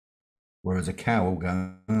Whereas a cow will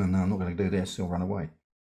go, oh, no, I'm not going to do this, he'll run away.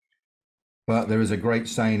 But there is a great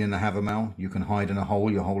saying in the Havamal, you can hide in a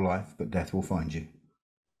hole your whole life, but death will find you.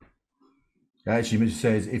 It actually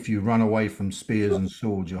says if you run away from spears and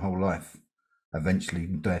swords your whole life, eventually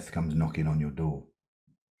death comes knocking on your door.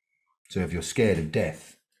 So if you're scared of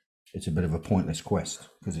death, it's a bit of a pointless quest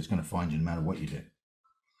because it's going to find you no matter what you do.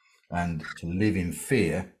 And to live in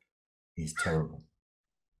fear is terrible.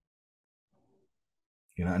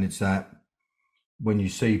 You know, and it's that when you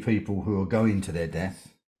see people who are going to their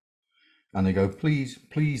death and they go, please,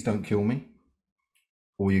 please don't kill me.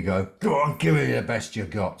 Or you go, go on, give it the best you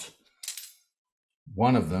got.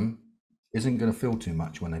 One of them isn't going to feel too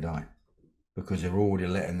much when they die because they're already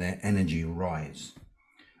letting their energy rise.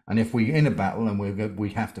 And if we're in a battle and we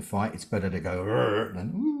have to fight, it's better to go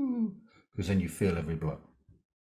than because then you feel every blow.